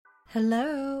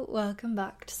Hello, welcome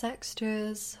back to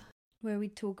Sextras, where we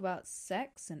talk about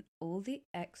sex and all the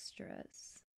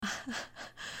extras.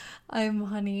 I'm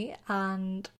Honey,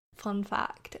 and fun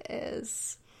fact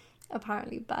is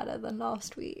apparently better than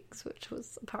last week's, which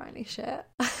was apparently shit.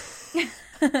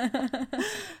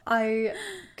 I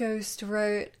ghost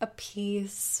wrote a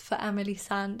piece for Emily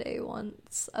Sandé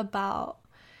once about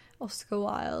Oscar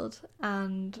Wilde,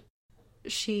 and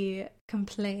she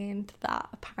complained that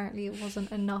apparently it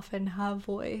wasn't enough in her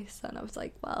voice, and I was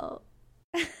like, well,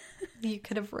 you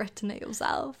could have written it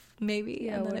yourself, maybe,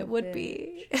 and then it would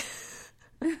be.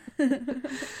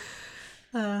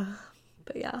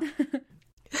 But yeah.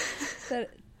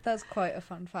 That's quite a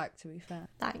fun fact, to be fair.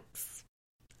 Thanks.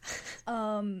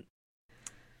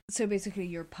 So basically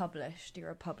you're a published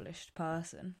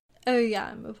person. Oh yeah,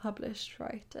 I'm a published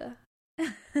writer.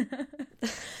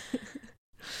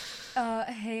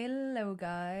 Hello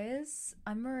guys,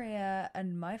 I'm Maria,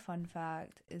 and my fun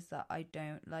fact is that I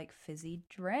don't like fizzy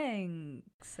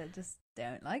drinks. I just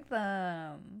don't like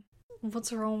them.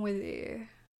 What's wrong with you?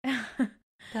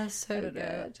 They're so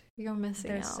good. You're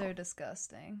missing out. They're so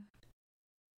disgusting.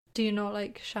 Do you not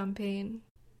like champagne?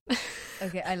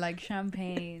 Okay, I like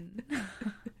champagne.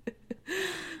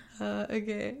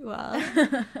 Okay, well,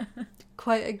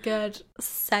 quite a good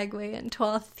segue into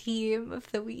our theme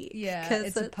of the week. Yeah,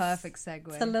 it's a perfect segue.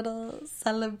 It's a little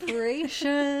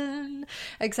celebration.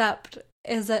 Except,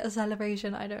 is it a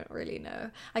celebration? I don't really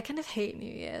know. I kind of hate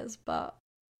New Year's, but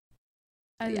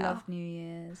I love New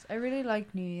Year's. I really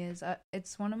like New Year's.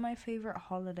 It's one of my favorite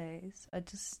holidays.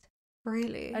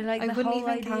 Really? I like the I wouldn't whole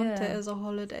even idea. count it as a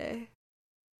holiday.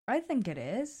 I think it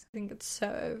is. I think it's so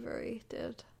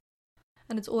overrated.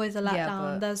 And it's always a letdown.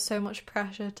 Yeah, There's so much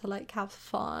pressure to like have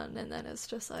fun, and then it's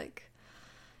just like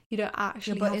you don't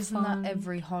actually but have isn't fun. that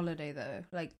every holiday though?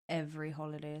 Like every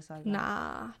holiday is like that.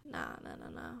 Nah.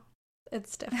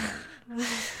 It's different.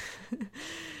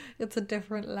 It's a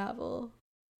different level.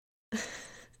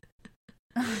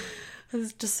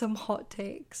 There's just some hot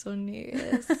takes on New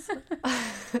Year's.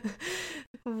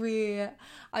 We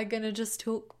are going to just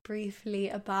talk briefly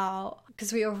about,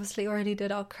 because we obviously already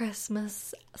did our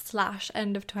Christmas /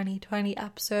 end of 2020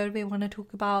 episode. We want to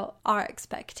talk about our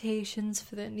expectations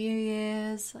for the New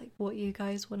Year's, like what you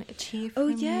guys want to achieve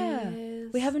from New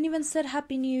Year's. We haven't even said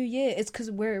Happy New Year. It's because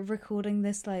we're recording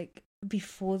this like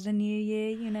before the New Year,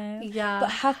 you know? Yeah. But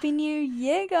Happy New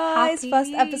Year, guys!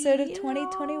 First episode of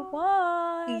 2021.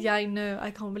 Yeah, I know. I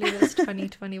can't believe it's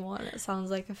 2021. It sounds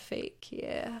like a fake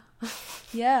year.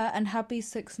 Yeah, and happy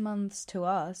 6 months to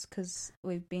us, because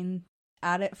we've been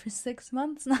at it for 6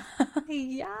 months now.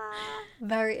 Yeah.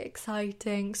 Very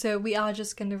exciting. So we are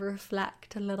just going to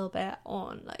reflect a little bit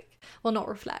on not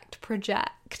reflect,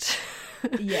 project.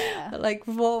 Yeah. Like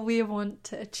what we want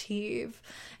to achieve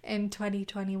in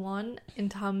 2021 in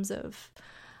terms of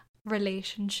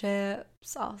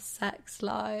relationships, our sex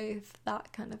life,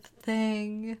 that kind of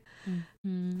thing.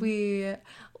 Mm-hmm. We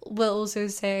will also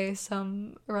say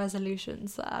some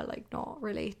resolutions that are like not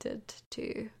related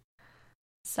to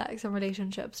sex and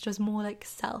relationships, just more like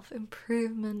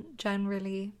self-improvement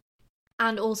generally.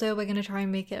 And also we're going to try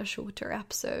and make it a shorter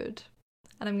episode,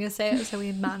 and I'm going to say it so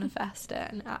we manifest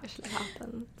it and it actually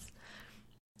happens.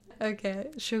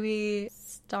 Okay, should we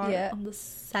start on the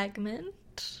segment?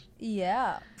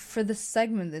 Yeah. For the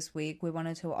segment this week, we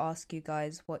wanted to ask you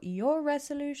guys what your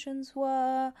resolutions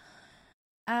were,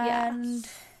 and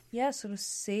sort of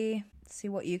see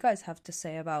what you guys have to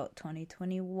say about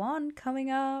 2021 coming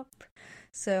up.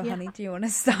 So, Honey, do you want to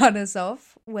start us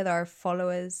off with our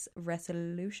followers'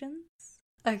 resolutions?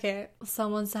 Okay,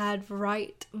 someone said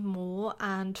write more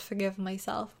and forgive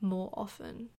myself more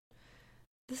often.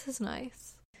 This is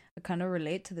nice. I kind of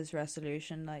relate to this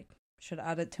resolution, like, should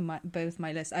add it to both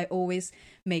my lists. I always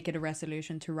make it a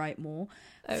resolution to write more.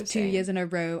 Okay. 2 years in a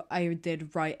row, I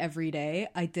did write every day.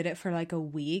 I did it for like a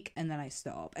week and then I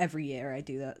stopped. Every year I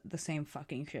do the same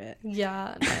fucking shit.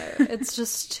 Yeah, no, it's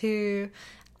just too...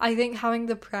 I think having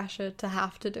the pressure to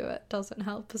have to do it doesn't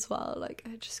help as well. Like,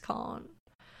 I just can't.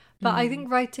 But I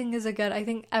think writing is I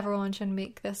think everyone should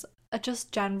make this a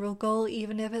just general goal,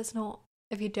 even if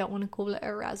you don't want to call it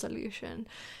a resolution,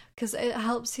 because it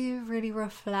helps you really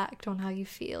reflect on how you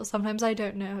feel. Sometimes I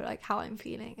don't know like how I'm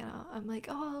feeling, and I'm like,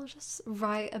 I'll just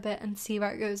write a bit and see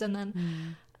where it goes, and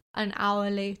then an hour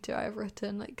later I've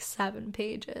written like 7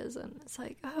 pages and it's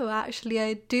like, oh, actually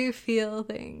I do feel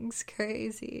things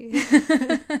crazy.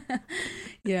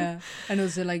 Yeah. And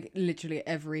also like literally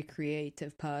every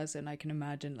creative person I can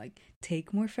imagine, like,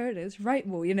 take more photos, write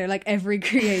more, you know, like every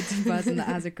creative person that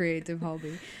has a creative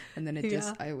hobby, and then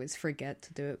I always forget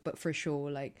to do it. But for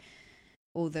sure, like,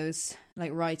 all those, like,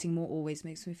 writing more always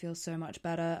makes me feel so much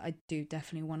better. I do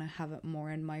definitely want to have it more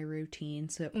in my routine,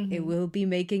 so it will be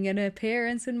making an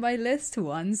appearance in my list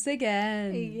once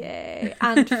again. Yay.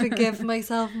 And forgive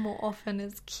myself more often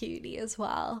is cutie as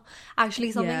well.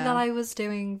 Actually, something that I was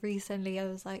doing recently, I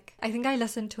was like, I think I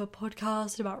listened to a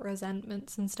podcast about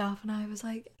resentments and stuff, and I was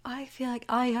like, I feel like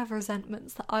I have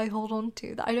resentments that I hold on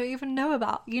to that I don't even know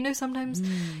about. You know, sometimes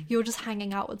you're just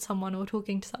hanging out with someone or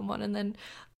talking to someone, and then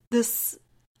this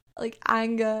like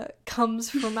anger comes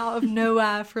from out of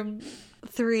nowhere from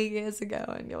 3 years ago,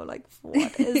 and you're like,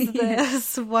 what is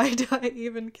this? Why do I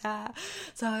even care?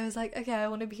 So I was like, okay, I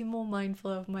want to be more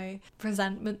mindful of my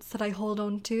resentments that I hold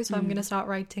on to, so I'm going to start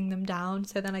writing them down,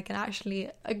 so then I can actually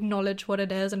acknowledge what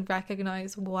it is and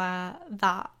recognize where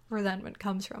that resentment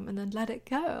comes from, and then let it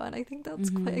go. And I think that's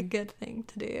quite a good thing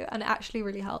to do, and it actually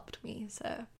really helped me,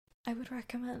 so I would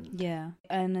recommend. Yeah.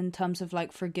 And in terms of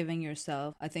like forgiving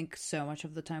yourself, I think so much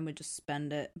of the time we just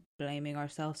spend it blaming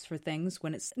ourselves for things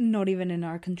when it's not even in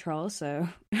our control. So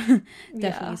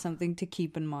definitely something to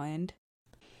keep in mind.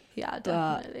 Yeah,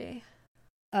 definitely.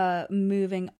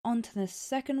 Moving on to the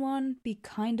second one, be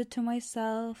kinder to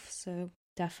myself. So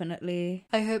definitely.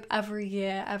 I hope every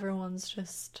year everyone's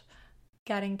just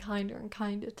getting kinder and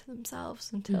kinder to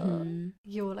themselves until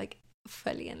you're like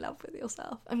fully in love with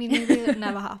yourself. I mean, maybe it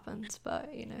never happens,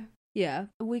 but you know. Yeah,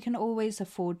 we can always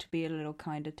afford to be a little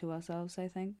kinder to ourselves, I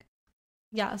think.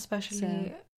 Yeah,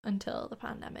 especially until the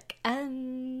pandemic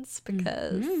ends,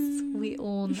 because we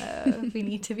all know we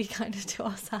need to be kinder to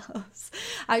ourselves.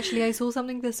 Actually, I saw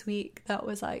something this week that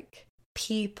was like,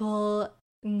 people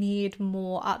need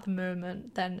more at the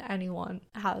moment than anyone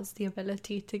has the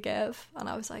ability to give. And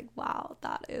I was like, wow,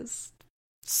 that is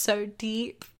so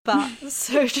deep, but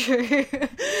so true.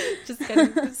 Just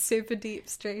getting super deep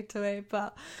straight away,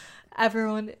 but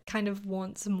everyone kind of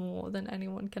wants more than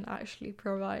anyone can actually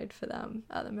provide for them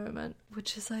at the moment,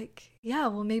 which is like, yeah,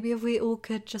 well, maybe if we all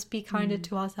could just be kinder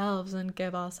to ourselves and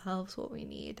give ourselves what we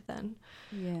need, then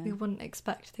we wouldn't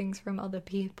expect things from other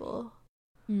people.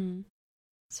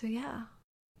 So yeah,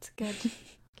 it's a good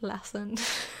lesson.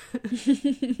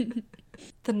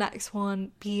 The next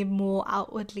one, be more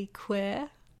outwardly queer.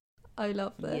 I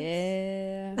love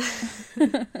this.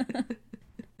 Yeah.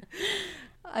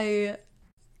 I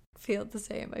feel the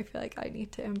same. I feel like I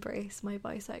need to embrace my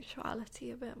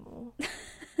bisexuality a bit more.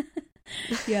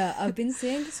 Yeah, I've been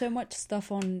seeing so much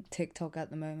stuff on TikTok at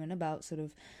the moment about sort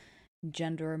of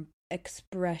gender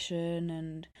expression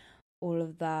and all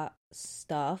of that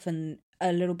stuff, and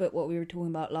a little bit what we were talking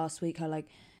about last week, how like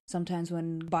sometimes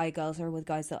when bi girls are with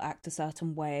guys, they'll act a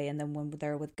certain way, and then when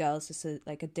they're with girls, it's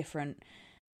like a different,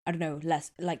 I don't know,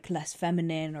 less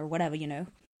feminine or whatever, you know,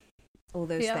 all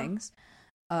those things.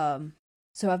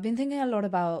 So I've been thinking a lot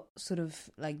about sort of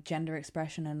like gender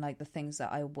expression and like the things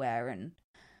that I wear and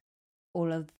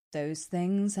all of those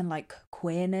things, and like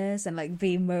queerness and like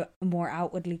being more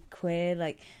outwardly queer,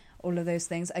 like all of those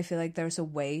things. I feel like there's a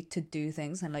way to do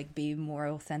things and like be more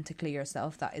authentically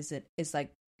yourself that is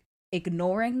like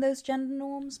ignoring those gender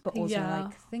norms, but also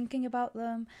like thinking about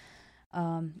them.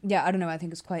 I don't know, I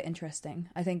think it's quite interesting.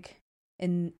 I think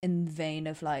in the vein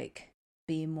of like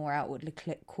being more outwardly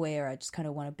queer, I just kind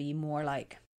of want to be more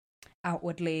like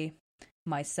outwardly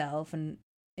myself and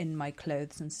in my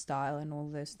clothes and style and all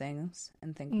those things,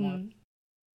 and think more.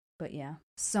 But yeah,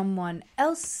 someone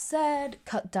else said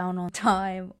cut down on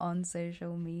time on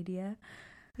social media.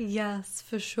 Yes,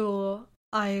 for sure.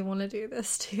 I want to do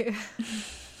this too.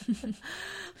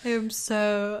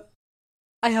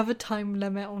 I have a time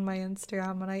limit on my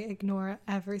Instagram and I ignore it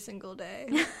every single day.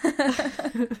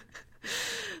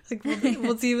 Like,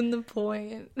 what's even the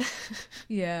point?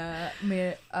 Yeah,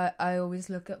 I always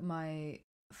look at my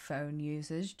phone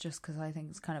usage just because I think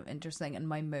it's kind of interesting, and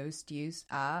my most used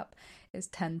app is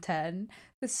 1010,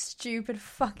 the stupid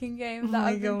fucking game that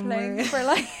I've been playing for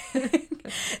like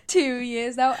 2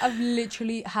 years now. I've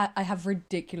literally I have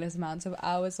ridiculous amounts of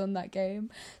hours on that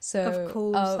game. So of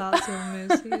course that's your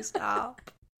most used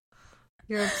app.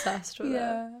 You're obsessed with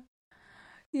it.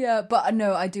 Yeah, but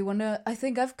no, I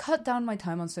think I've cut down my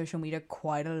time on social media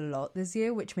quite a lot this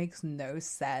year, which makes no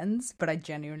sense, but I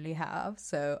genuinely have,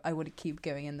 so I would keep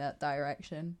going in that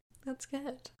direction. That's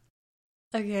good.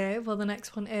 Okay, well, the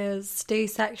next one is stay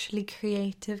sexually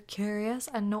creative, curious,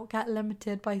 and not get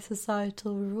limited by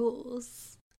societal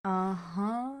rules.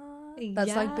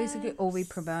 That's like basically all we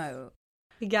promote.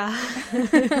 Yeah.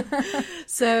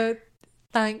 So,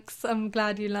 thanks. I'm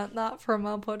glad you learnt that from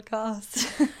our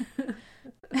podcast.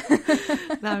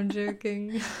 No, I'm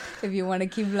joking. If you want to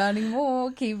keep learning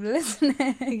more, keep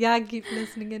listening. Yeah, keep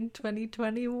listening in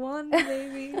 2021,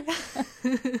 baby.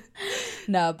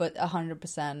 No, but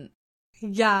 100%.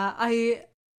 Yeah, I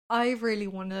really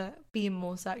want to be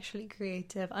more sexually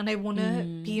creative, and I want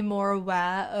to be more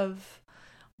aware of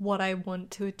what I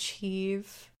want to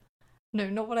achieve. No,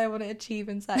 not what I want to achieve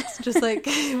in sex, just like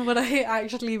what I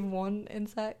actually want in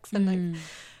sex, and like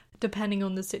depending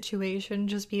on the situation,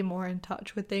 just be more in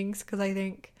touch with things, because I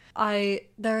think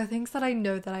there are things that I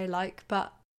know that I like,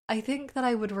 but I think that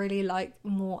I would really like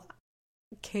more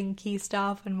kinky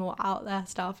stuff and more out there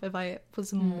stuff if I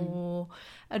was more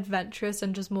adventurous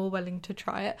and just more willing to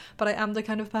try it. But I am the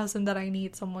kind of person that I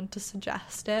need someone to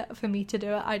suggest it for me to do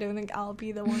it. I don't think I'll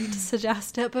be the one to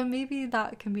suggest it, but maybe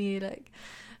that can be like,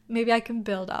 maybe I can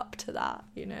build up to that,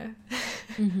 you know.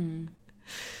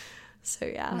 So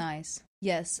yeah, nice.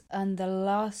 Yes, and the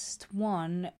last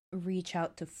one, reach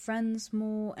out to friends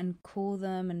more and call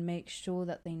them and make sure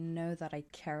that they know that I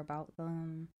care about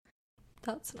them.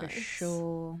 That's nice. For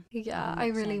sure. Yeah, I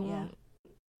really want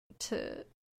to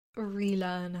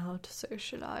relearn how to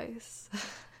socialize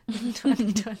in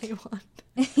 2021.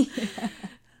 Yeah.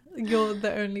 You're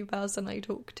the only person I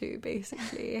talk to,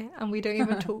 basically, and we don't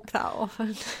even talk that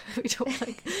often. We talk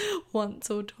like once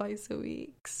or twice a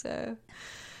week, so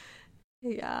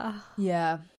yeah.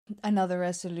 Another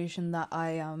resolution that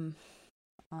I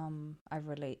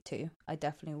relate to. I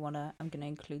definitely I'm gonna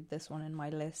include this one in my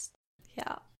list.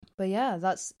 Yeah. But yeah,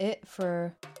 that's it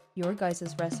for your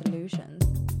guys' resolutions.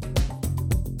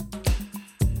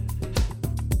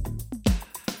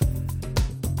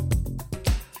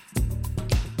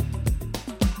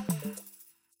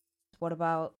 What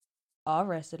about our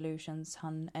resolutions,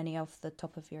 hun? Any off the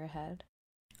top of your head?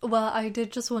 Well, I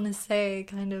did just want to say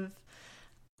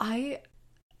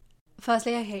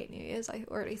firstly, I hate New Year's. I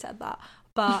already said that.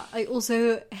 But I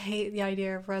also hate the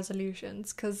idea of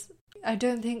resolutions, because I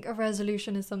don't think a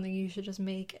resolution is something you should just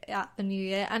make at the new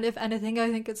year. And if anything,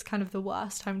 I think it's kind of the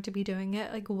worst time to be doing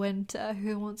it. Like winter,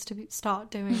 who wants to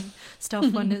start doing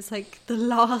stuff when it's like the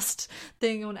last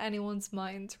thing on anyone's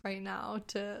minds right now,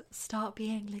 to start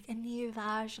being like a new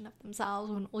version of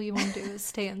themselves when all you want to do is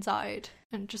stay inside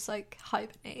and just like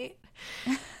hibernate.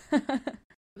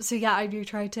 So yeah, I do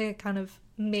try to kind of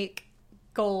make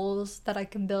goals that I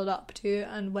can build up to,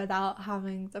 and without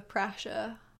having the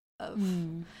pressure of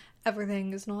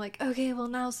everything is not like, okay, well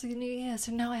now's the new year,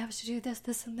 so now I have to do this,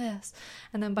 this and this,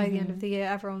 and then by the end of the year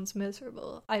everyone's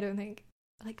miserable. I don't think,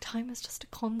 like, time is just a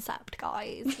concept,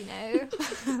 guys, you know.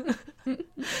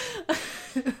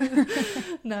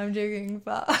 No, I'm joking,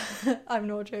 but I'm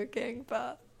not joking,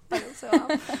 but I also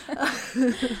am.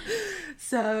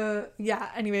 So yeah,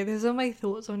 anyway, those are my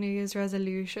thoughts on New Year's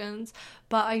resolutions,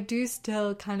 but I do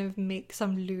still kind of make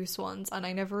some loose ones, and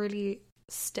I never really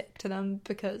stick to them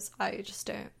because I just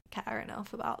don't care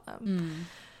enough about them.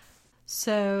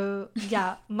 So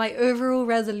yeah, my overall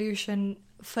resolution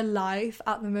for life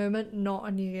at the moment, not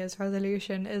a New Year's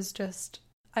resolution, is just,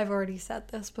 I've already said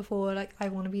this before, like, I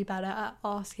want to be better at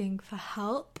asking for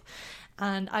help,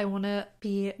 and I want to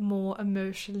be more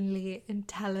emotionally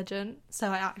intelligent, so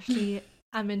I actually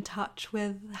am in touch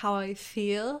with how I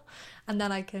feel, and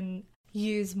then I can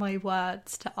use my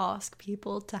words to ask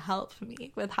people to help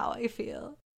me with how I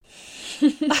feel.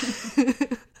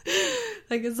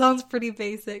 Like, it sounds pretty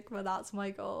basic, but that's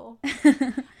my goal,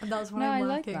 and that's what I'm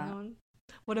working on.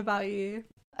 What about you?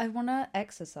 I want to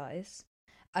exercise.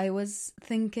 I was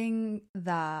thinking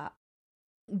that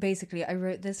basically I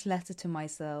wrote this letter to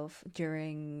myself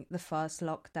during the first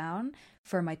lockdown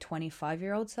for my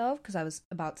 25-year-old self, because I was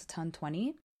about to turn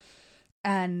 20,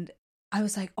 and I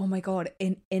was like, oh my god,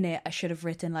 in it I should have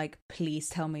written like, please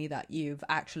tell me that you've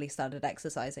actually started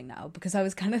exercising now, because I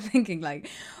was kind of thinking like,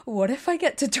 what if I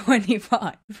get to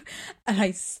 25 and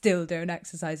I still don't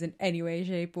exercise in any way,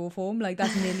 shape or form? Like,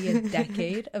 that's nearly a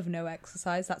decade of no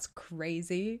exercise. That's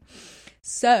crazy.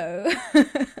 So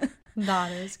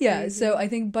that is crazy. Yeah, so I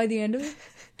think by the end of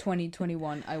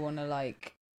 2021 I want to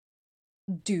like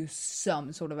do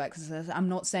some sort of exercise. I'm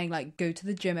not saying like go to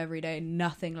the gym every day,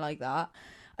 nothing like that.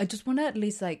 I just want to at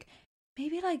least like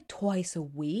maybe like twice a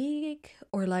week,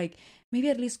 or like maybe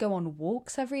at least go on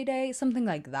walks every day, something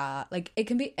like that. Like, it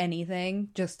can be anything,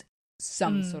 just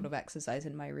some sort of exercise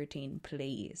in my routine,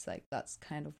 please. Like, that's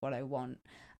kind of what I want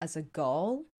as a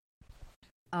goal.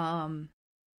 Yeah,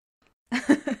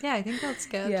 I think that's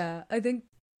good. Yeah, I think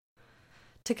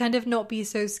to kind of not be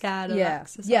so scared of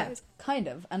exercise. Yeah, kind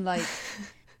of. And like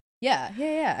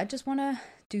yeah, I just want to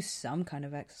do some kind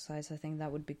of exercise. I think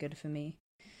that would be good for me.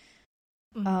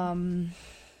 And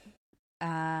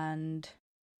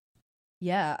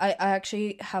Yeah, I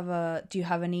actually have do you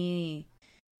have any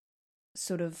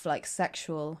sort of like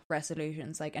sexual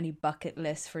resolutions, like any bucket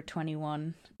list for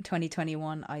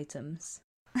 2021 items?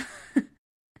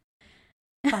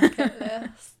 Bucket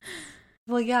list.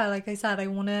 Well, yeah, like I said, I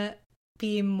want to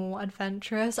be more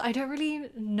adventurous. I don't really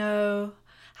know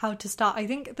how to start. I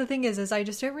think the thing is I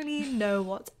just don't really know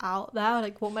what's out there,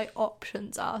 like what my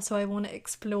options are. So I want to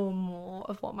explore more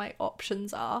of what my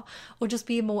options are, or just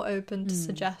be more open to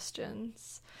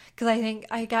suggestions. Because I think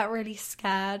I get really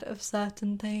scared of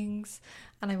certain things,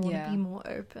 and I want to be more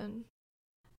open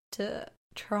to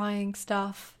trying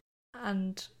stuff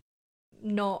and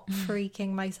not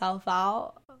freaking myself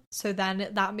out. So then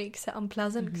that makes it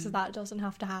unpleasant, because that doesn't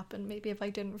have to happen. Maybe if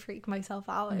I didn't freak myself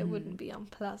out, it wouldn't be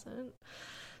unpleasant.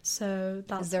 So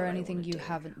that's. Is there anything you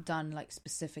haven't done, like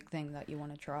specific thing that you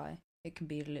want to try? It can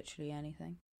be literally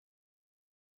anything.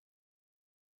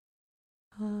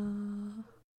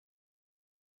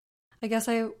 I guess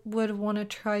I would want to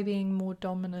try being more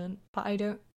dominant, but I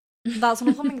don't. That's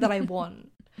not something that I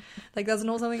want. Like, that's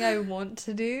not something I want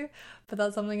to do, but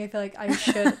that's something I feel like I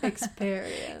should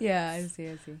experience. Yeah, I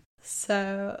see.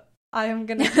 So I am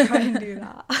gonna try and do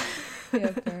that.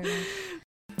 Yeah, fair enough.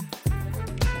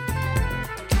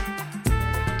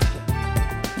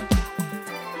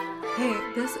 Hey,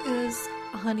 this is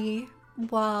Honey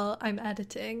while I'm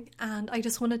editing, and I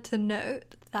just wanted to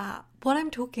note that what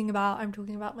I'm talking about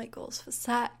my goals for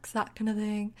sex, that kind of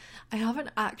thing. I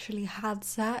haven't actually had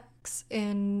sex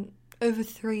in over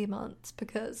 3 months,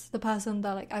 because the person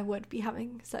that I would be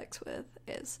having sex with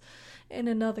is in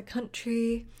another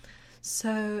country,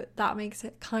 so that makes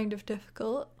it kind of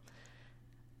difficult.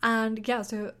 And yeah,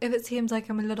 so if it seems like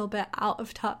I'm a little bit out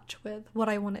of touch with what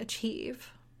I want to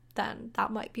achieve, then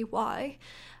that might be why.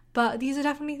 But these are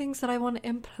definitely things that I want to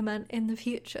implement in the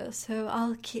future, so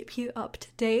I'll keep you up to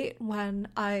date when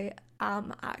I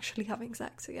am actually having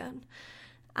sex again.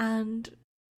 And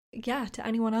yeah, to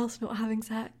anyone else not having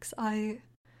sex, I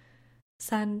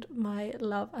send my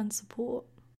love and support,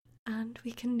 and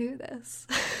we can do this.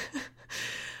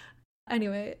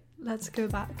 Anyway, let's go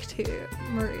back to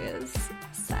Maria's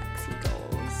sexy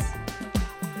goals.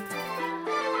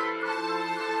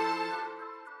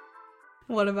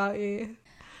 What about you?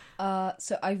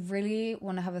 So I really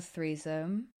want to have a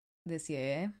threesome this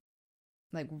year.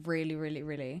 Like, really, really,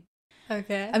 really.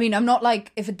 Okay. I mean, I'm not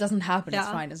like, if it doesn't happen, it's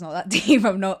fine. It's not that deep.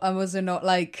 I'm also not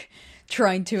like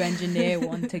trying to engineer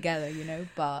one together, you know,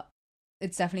 but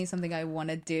it's definitely something I want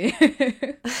to do.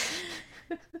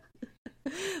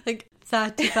 Like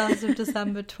 31st of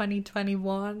December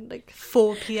 2021, like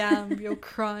 4 p.m, you're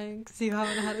crying because you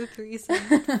haven't had a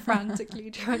threesome,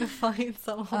 frantically trying to find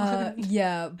someone.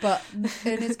 Yeah, but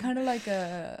and it's kind of like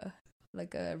a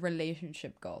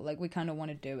relationship goal. Like, we kind of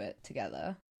want to do it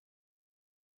together.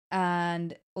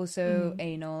 And also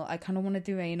anal. I kind of want to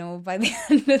do anal by the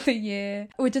end of the year,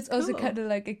 which is also kind of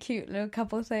like a cute little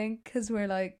couple thing, because we're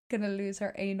like gonna lose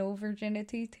our anal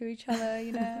virginity to each other,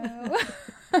 you know.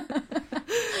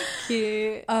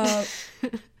 Cute.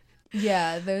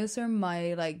 Yeah, those are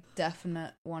my like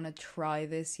definite want to try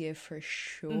this year for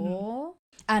sure.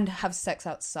 And have sex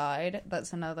outside.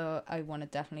 That's another I want to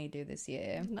definitely do this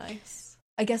year. Nice.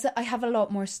 I guess I have a lot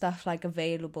more stuff like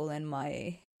available in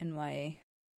my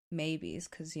maybes,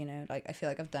 because, you know, like I feel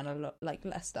like I've done a lot like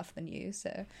less stuff than you,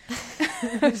 so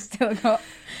I've still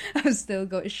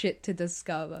got shit to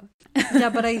discover. Yeah,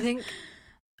 but I think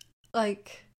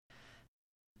like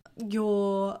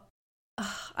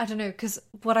I don't know, because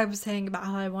what I was saying about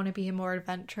how I want to be more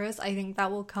adventurous, I think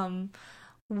that will come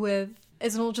with,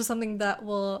 it's not just something that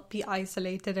will be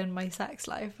isolated in my sex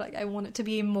life. Like, I want it to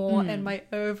be more in my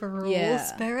overall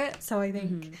spirit. So I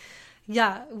think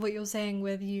yeah, what you're saying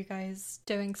with you guys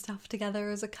doing stuff together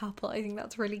as a couple, I think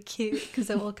that's really cute, because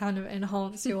it will kind of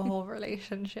enhance your whole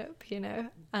relationship, you know,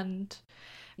 and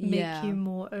make you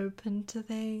more open to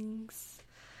things.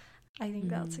 I think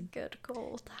that's a good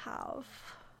goal to have.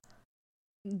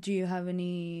 Do you have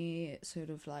any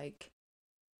sort of like,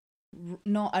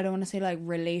 not, I don't want to say like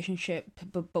relationship,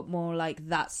 but more like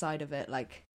that side of it,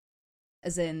 like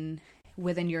as in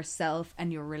within yourself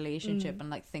and your relationship, and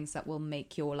like things that will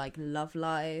make your like love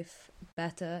life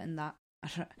better, and that,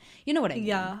 you know what I mean?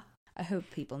 Yeah, I hope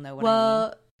people know what I mean.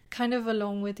 Well, kind of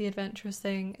along with the adventurous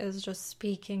thing is just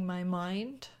speaking my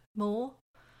mind more.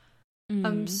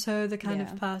 I'm so the kind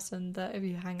of person that if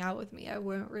you hang out with me, I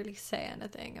won't really say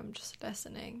anything. I'm just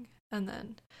listening, and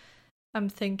then I'm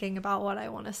thinking about what I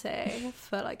want to say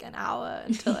for like an hour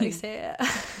until I say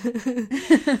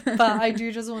it. But I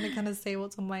do just want to kind of say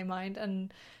what's on my mind,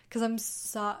 and because I'm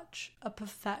such a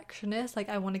perfectionist, like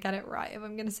I want to get it right. If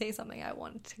I'm going to say something, I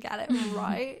want to get it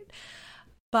right.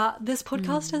 But this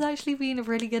podcast has actually been a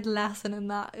really good lesson in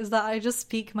that, is that I just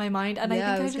speak my mind, and I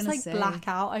think I just like black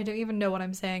out. I don't even know what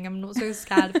I'm saying. I'm not so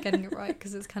scared of getting it right,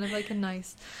 because it's kind of like a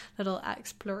nice little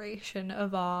exploration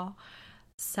of our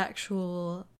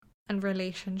sexual and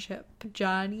relationship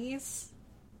journeys.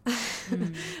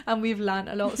 And we've learned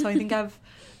a lot, so I think I've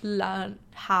learned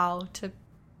how to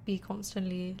be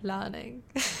constantly learning,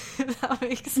 if that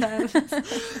makes sense,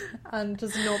 and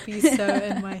just not be so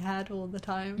in my head all the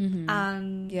time.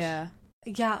 And yeah,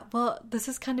 well, this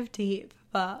is kind of deep,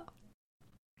 but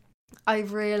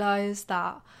I've realized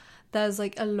that there's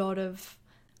like a lot of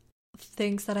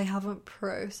things that I haven't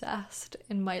processed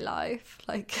in my life,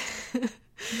 like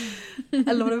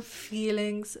a lot of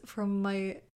feelings from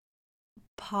my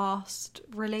past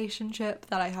relationship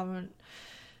that I haven't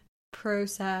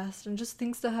processed, and just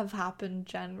things that have happened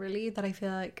generally that I feel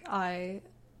like I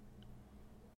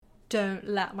don't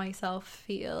let myself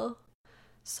feel.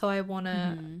 So I want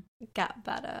to get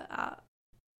better at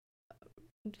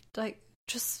like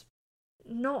just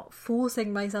not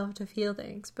forcing myself to feel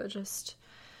things, but just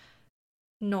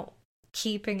not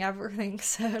keeping everything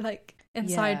so like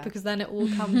inside, because then it all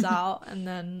comes out, and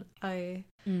then I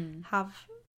have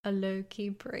a low-key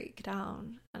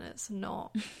breakdown, and it's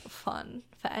not fun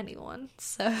for anyone.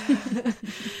 So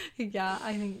yeah,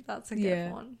 I think that's a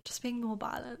good one, just being more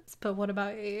balanced. But what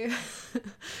about you?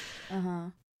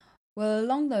 Well,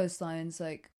 along those lines,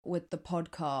 like with the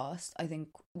podcast, I think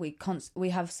we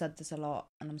have said this a lot,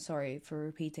 and I'm sorry for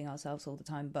repeating ourselves all the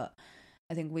time, but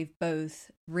I think we've both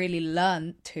really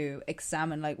learned to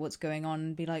examine like what's going on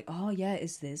and be like, oh yeah,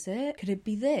 is this it? Could it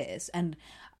be this? And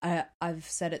I've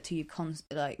said it to you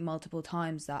like multiple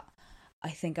times that I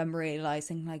think I'm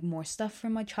realizing like more stuff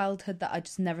from my childhood that I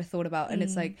just never thought about. And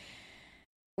it's like,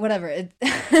 whatever,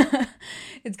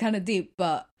 it's kind of deep,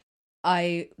 but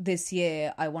this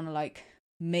year I want to like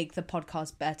make the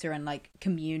podcast better and like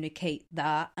communicate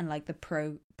that, and like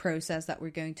the process that we're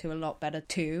going to a lot better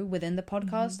too within the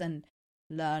podcast, and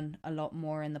learn a lot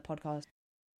more in the podcast.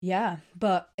 Yeah,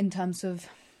 but in terms of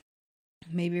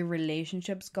maybe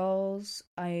relationships goals,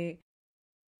 I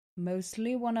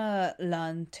mostly want to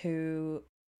learn to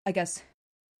like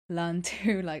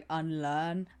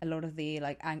unlearn a lot of the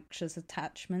like anxious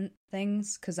attachment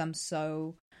things, because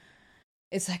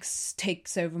it's like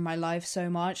takes over my life so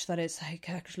much that it's like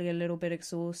actually a little bit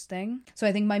exhausting. So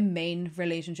I think my main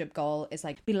relationship goal is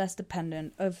like be less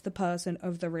dependent of the person,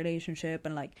 of the relationship,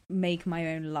 and like make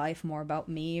my own life more about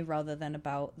me rather than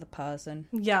about the person.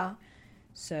 Yeah.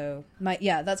 So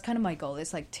that's kind of my goal.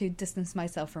 It's like to distance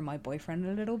myself from my boyfriend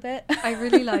a little bit. I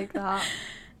really like that,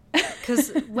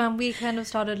 because when we kind of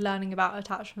started learning about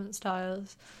attachment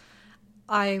styles,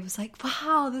 I was like,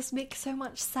 wow, this makes so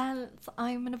much sense.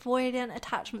 I'm an avoidant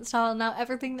attachment style. Now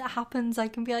everything that happens, I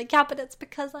can be like, yeah, but it's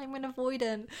because I'm an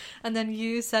avoidant. And then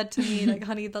you said to me, like,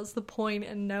 honey, that's the point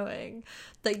in knowing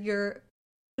that you're,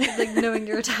 like, knowing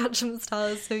your attachment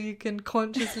style so you can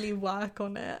consciously work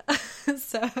on it.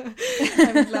 So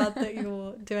I'm glad that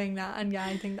you're doing that. And yeah,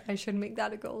 I think that I should make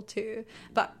that a goal too.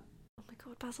 But oh my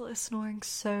God, Basil is snoring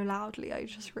so loudly. I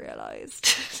just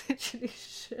realised. Literally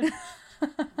shit.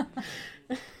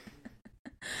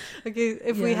 Okay,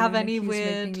 if we have any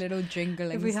weird little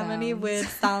jingling if we have any weird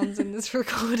sounds in this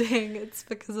recording, it's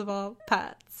because of our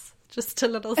pets. Just a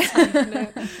little side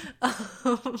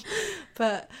note.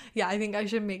 But yeah, I think I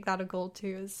should make that a goal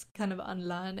too, is kind of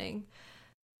unlearning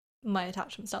my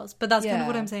attachment styles. But that's kind of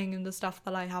what I'm saying in the stuff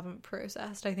that I haven't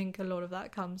processed. I think a lot of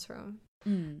that comes from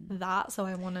that, so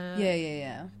I want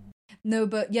to no,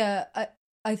 but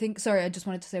I think, sorry, I just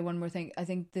wanted to say one more thing. I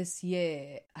think this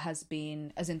year has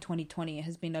been, as in 2020, it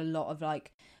has been a lot of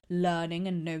like learning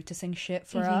and noticing shit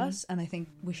for us. And I think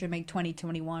we should make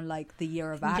 2021 like the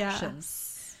year of action.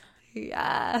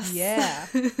 Yes. Yeah.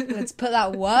 Let's put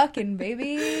that work in,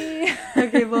 baby.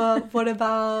 Okay, well, what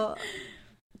about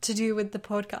to do with the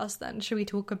podcast then? Should we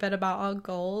talk a bit about our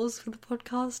goals for the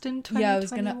podcast in 2021? Yeah, I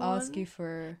was going to ask you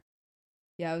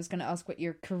I was going to ask what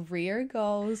your career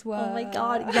goals were. Oh my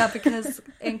God. Yeah, because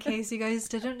in case you guys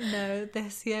didn't know,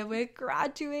 this year we're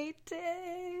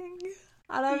graduating.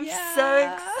 And I'm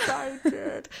so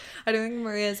excited. I don't think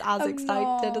Maria's as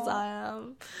excited as I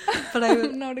am. But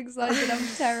I'm not excited. I'm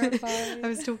terrified. I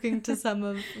was talking to some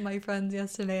of my friends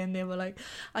yesterday, and they were like,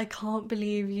 I can't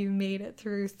believe you made it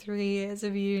through 3 years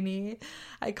of uni.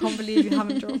 I can't believe you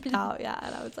haven't dropped out yet.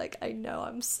 And I was like, I know,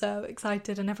 I'm so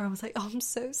excited. And everyone was like, oh, I'm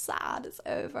so sad it's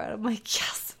over. And I'm like,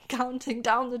 yes, I'm counting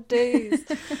down the days.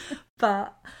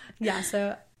 But yeah,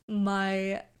 so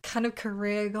my kind of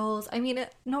career goals, I mean,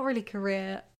 not really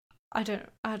career, I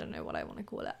don't know what I want to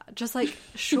call it. Just like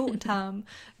short-term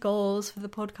goals for the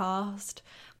podcast.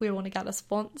 We want to get a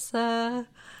sponsor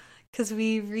because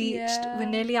we're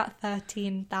nearly at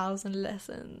 13,000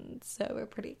 listens, so we're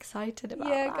pretty excited about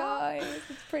that. Yeah, guys,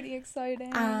 it's pretty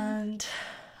exciting. And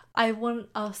I want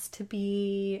us to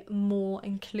be more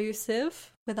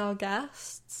inclusive with our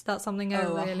guests. That's something I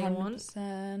really 100%.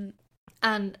 want.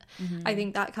 And I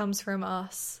think that comes from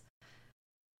us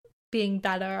being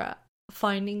better at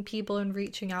finding people and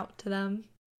reaching out to them.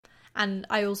 And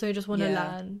I also just want to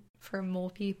learn from more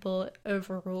people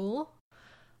overall.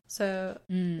 So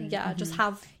just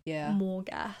have more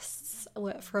guests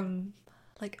from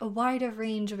like a wider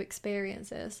range of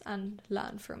experiences and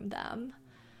learn from them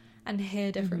and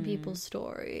hear different people's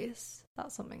stories.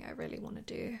 That's something I really want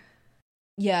to do.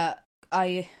 Yeah,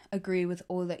 I agree with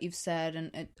all that you've said,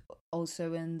 and it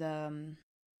also in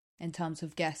terms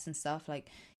of guests and stuff, like,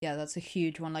 yeah, that's a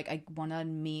huge one. Like, I want to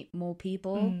meet more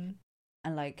people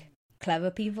and like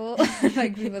clever people,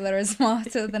 like people that are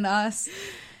smarter than us,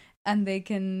 and they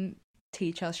can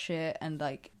teach us shit, and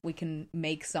like we can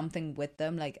make something with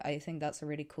them. Like, I think that's a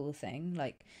really cool thing,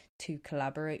 like to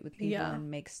collaborate with people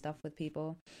and make stuff with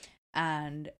people.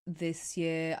 And this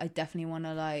year I definitely want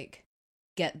to like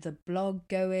get the blog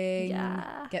going,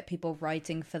 get people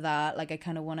writing for that. Like, I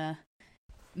kind of want to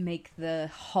make the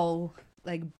whole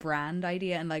like brand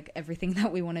idea and like everything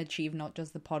that we want to achieve, not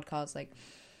just the podcast, like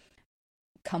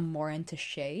come more into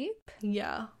shape.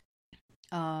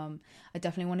 I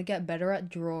definitely want to get better at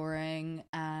drawing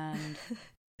and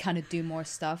kind of do more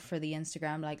stuff for the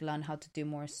Instagram, like learn how to do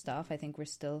more stuff. I think we're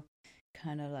still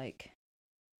kind of like,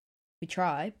 we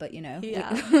try, but you know,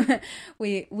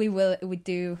 we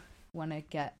do want to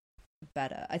get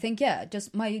better. I think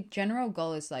just my general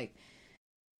goal is like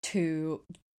to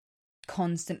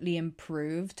constantly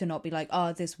improve, to not be like,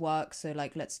 oh, this works, so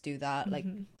like let's do that. Like,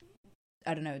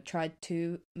 I don't know, try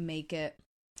to make it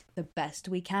the best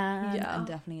we can, and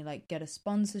definitely like get a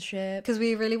sponsorship, because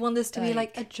we really want this to be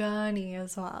like a journey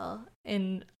as well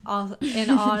in our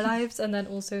lives, and then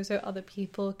also so other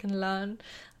people can learn.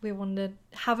 We want to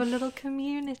have a little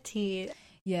community.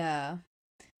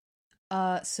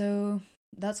 So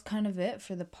that's kind of it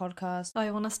for the podcast. I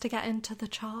want us to get into the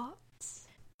charts.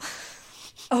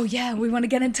 Oh yeah, we want to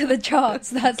get into the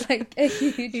charts. That's like a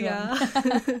huge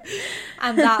one.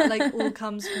 And that like all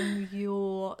comes from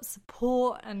your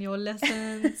support and your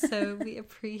listens. So we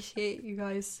appreciate you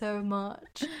guys so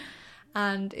much.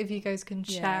 And if you guys can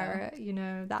share it, you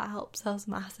know, that helps us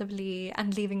massively.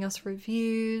 And leaving us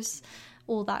reviews,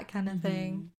 all that kind of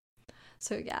thing.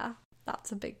 So yeah,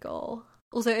 that's a big goal.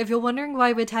 Also, if you're wondering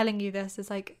why we're telling you this, it's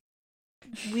like,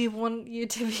 we want you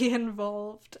to be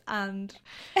involved, and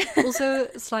also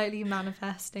slightly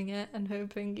manifesting it and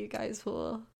hoping you guys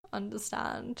will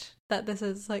understand that this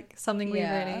is like something we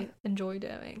really enjoy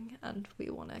doing and we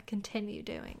want to continue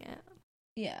doing it.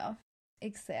 Yeah,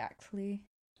 exactly.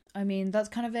 I mean, that's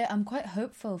kind of it. I'm quite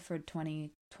hopeful for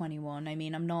 2021. I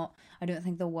mean, I don't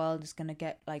think the world is going to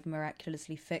get like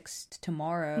miraculously fixed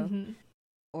tomorrow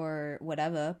or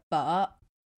whatever, but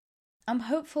I'm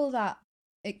hopeful that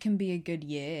it can be a good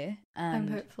year. And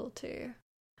I'm hopeful too.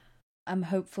 I'm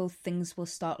hopeful things will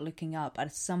start looking up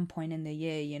at some point in the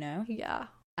year, you know? Yeah.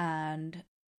 And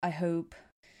I hope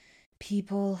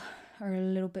people are a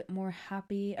little bit more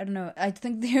happy. I don't know. I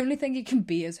think the only thing you can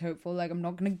be is hopeful. Like, I'm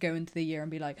not going to go into the year and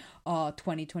be like, oh,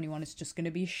 2021 is just going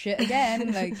to be shit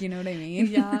again. Like, you know what I mean?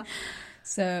 Yeah.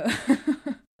 So...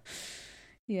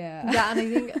 Yeah, and I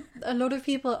think a lot of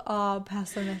people are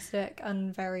pessimistic,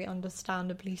 and very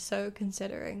understandably so,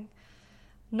 considering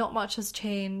not much has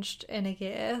changed in a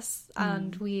year,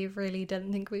 and we really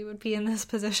didn't think we would be in this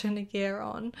position a year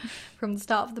on from the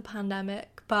start of the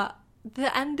pandemic. But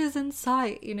the end is in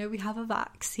sight, you know, we have a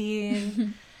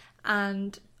vaccine,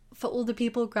 and for all the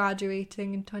people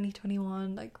graduating in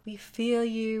 2021, like, we feel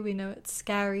you, we know it's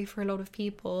scary for a lot of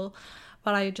people,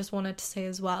 but I just wanted to say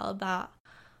as well that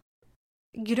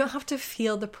you don't have to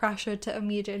feel the pressure to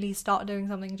immediately start doing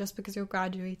something just because you're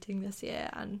graduating this year.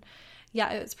 And yeah,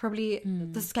 it's probably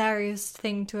the scariest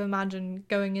thing to imagine,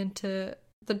 going into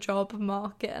the job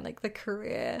market and like the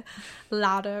career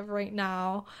ladder right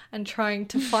now and trying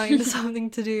to find something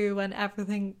to do when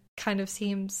everything kind of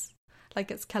seems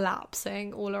like it's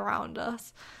collapsing all around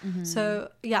us.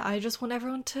 So yeah, I just want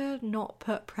everyone to not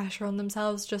put pressure on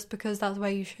themselves just because that's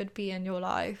where you should be in your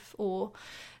life. Or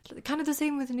kind of the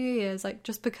same with New Year's, like,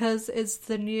 just because it's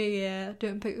the new year,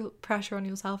 don't put pressure on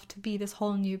yourself to be this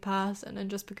whole new person. And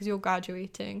just because you're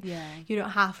graduating, you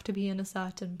don't have to be in a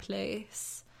certain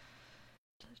place.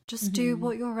 Just do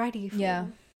what you're ready for,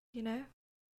 you know?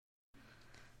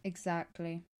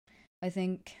 Exactly. I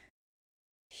think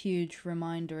huge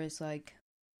reminder is like,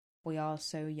 we are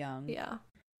so young. Yeah.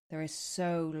 There is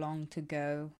so long to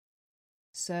go.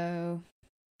 So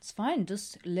it's fine.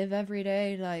 Just live every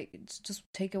day. Like, just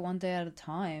take it one day at a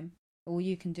time. All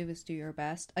you can do is do your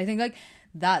best. I think like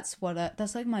that's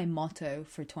like my motto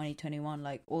for 2021.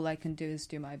 Like, all I can do is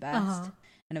do my best.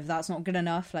 And if that's not good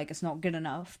enough, like, it's not good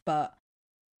enough. But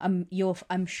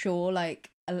I'm sure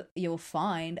like you'll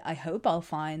find. I hope I'll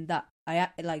find that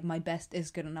like my best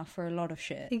is good enough for a lot of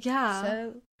shit. Yeah.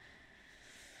 So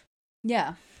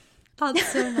yeah,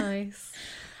 that's so nice.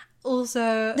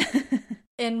 Also,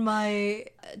 in my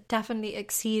definitely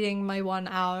exceeding my 1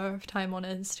 hour of time on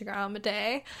Instagram a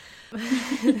day,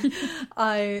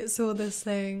 I saw this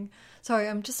thing. Sorry,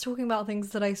 I'm just talking about things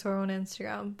that I saw on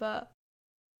Instagram, but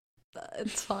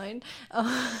it's fine.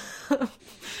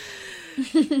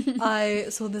 I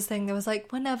saw this thing that was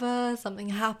like, whenever something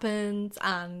happens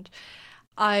and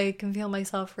I can feel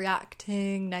myself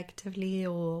reacting negatively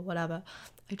or whatever,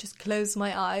 I just close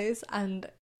my eyes and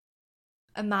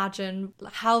imagine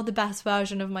how the best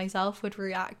version of myself would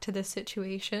react to this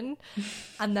situation.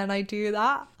 And then I do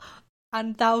that.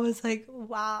 And that was like,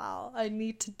 wow, I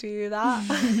need to do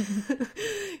that.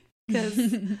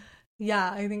 Because,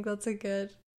 yeah, I think that's a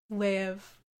good way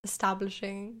of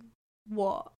establishing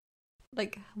what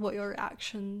your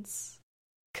reactions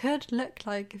could look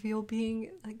like if you're being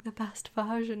like the best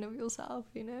version of yourself,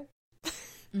 you know?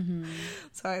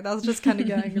 Sorry, that was just kind of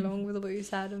going along with what you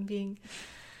said and being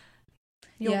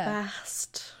your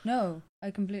best. No,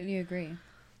 I completely agree.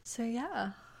 So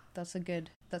yeah, that's a good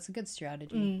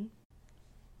strategy.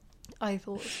 I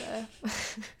thought so.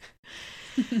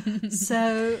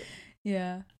 So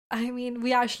yeah, I mean,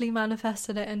 we actually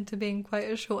manifested it into being quite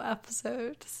a short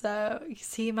episode. So you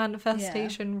see,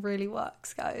 manifestation really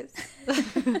works, guys.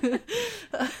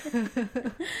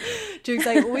 Jokes,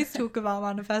 I always talk about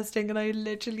manifesting and I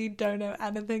literally don't know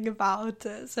anything about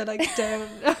it. So like, don't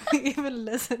even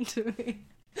listen to me.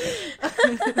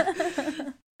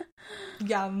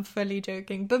 Yeah, I'm fully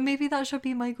joking. But maybe that should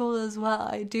be my goal as well.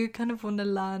 I do kind of want to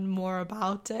learn more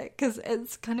about it because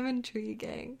it's kind of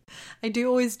intriguing. I do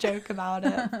always joke about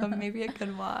it, but maybe it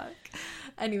could work.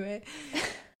 Anyway,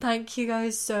 thank you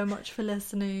guys so much for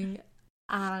listening.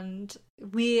 And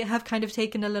we have kind of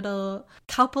taken a little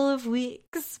couple of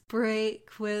weeks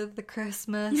break with the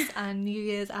Christmas and New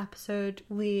Year's episode.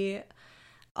 We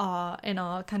are in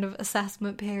our kind of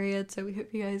assessment period, so we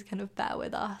hope you guys kind of bear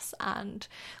with us, and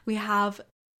we have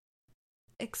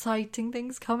exciting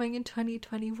things coming in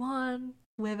 2021.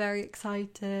 We're very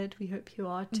excited. We hope you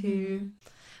are too.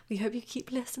 We hope you keep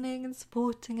listening and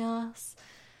supporting us,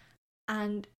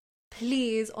 and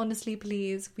please, honestly,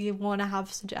 please, we want to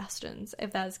have suggestions.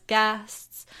 If there's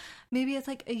guests, maybe it's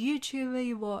like a YouTuber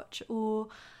you watch or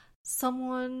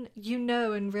someone you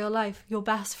know in real life, your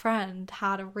best friend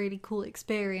had a really cool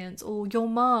experience, or your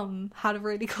mum had a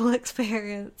really cool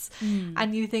experience,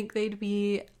 and you think they'd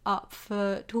be up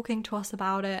for talking to us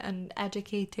about it and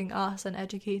educating us and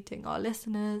educating our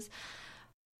listeners,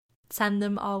 send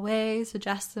them our way,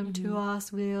 suggest them to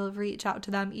us. We'll reach out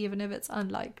to them, even if it's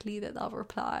unlikely that they'll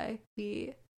reply.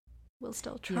 We'll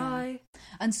still try. Yeah.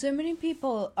 And so many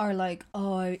people are like,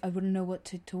 oh, I wouldn't know what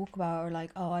to talk about, or like,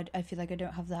 oh, I feel like I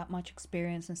don't have that much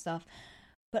experience and stuff.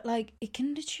 But like, it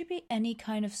can literally be any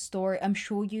kind of story. I'm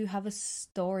sure you have a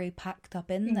story packed up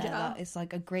in there that is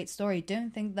like a great story.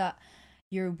 Don't think that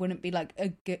you wouldn't be like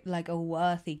a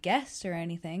worthy guest or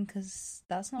anything, because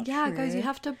that's not true. Yeah, guys, you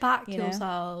have to back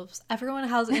yourselves. Everyone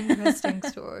has interesting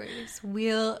stories.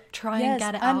 We'll try and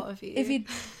get it out of you. If you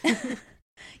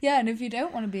yeah, and if you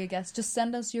don't want to be a guest, just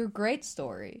send us your great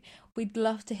story. We'd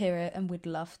love to hear it, and we'd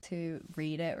love to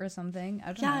read it or something. I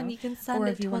don't know. Yeah, and you can send or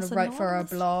it if you to want us to write for our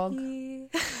blog.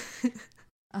 If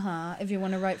you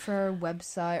want to write for our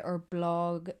website or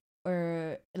blog,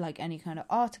 or like any kind of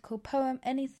article, poem,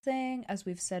 anything, as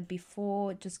we've said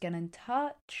before, just get in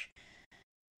touch.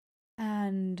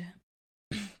 And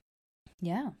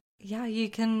yeah, you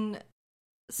can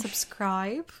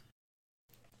subscribe.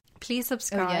 Please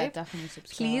subscribe. Oh yeah, definitely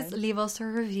subscribe. Please leave us a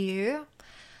review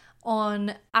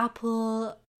on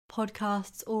Apple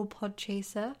Podcasts or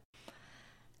Podchaser.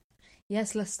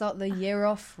 Yes, let's start the year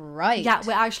off right. Yeah,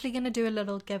 we're actually going to do a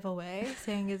little giveaway,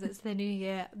 seeing as it's the new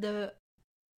year.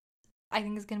 I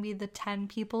think it's going to be the 10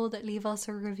 people that leave us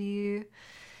a review.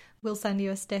 We'll send you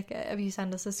a sticker if you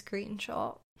send us a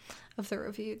screenshot of the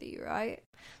review that you write.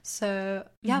 So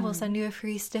yeah, we'll send you a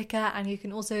free sticker, and you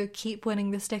can also keep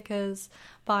winning the stickers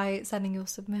by sending your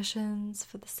submissions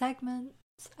for the segments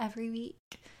every week.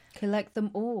 Collect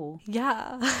them all.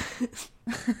 Yeah.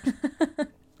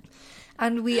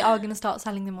 And we are going to start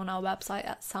selling them on our website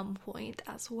at some point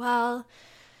as well.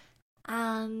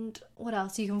 And what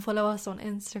else? You can follow us on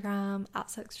Instagram at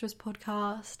Sextras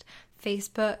Podcast,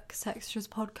 Facebook Sextras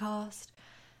Podcast,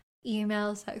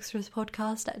 email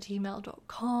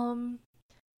sextraspodcast@gmail.com.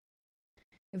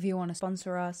 If you want to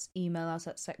sponsor us, email us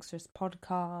at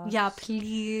sextraspodcast. Yeah,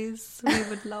 please. We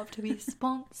would love to be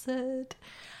sponsored.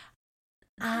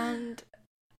 And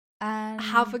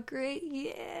have a great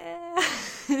year.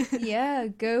 Yeah,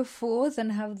 go forth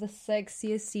and have the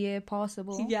sexiest year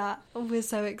possible. Yeah, we're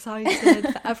so excited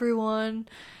for everyone.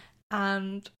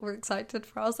 And we're excited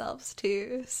for ourselves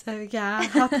too. So yeah,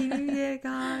 Happy New Year,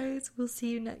 guys. We'll see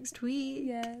you next week.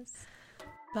 Yes.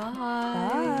 Bye.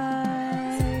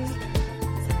 Bye.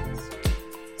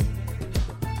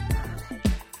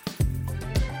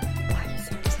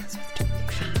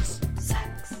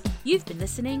 You've been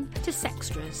listening to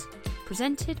Sextras,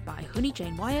 presented by Honey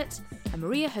Jane Wyatt and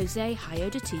Maria Jose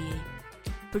Hayodatiyi.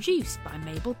 Produced by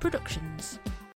Mabel Productions.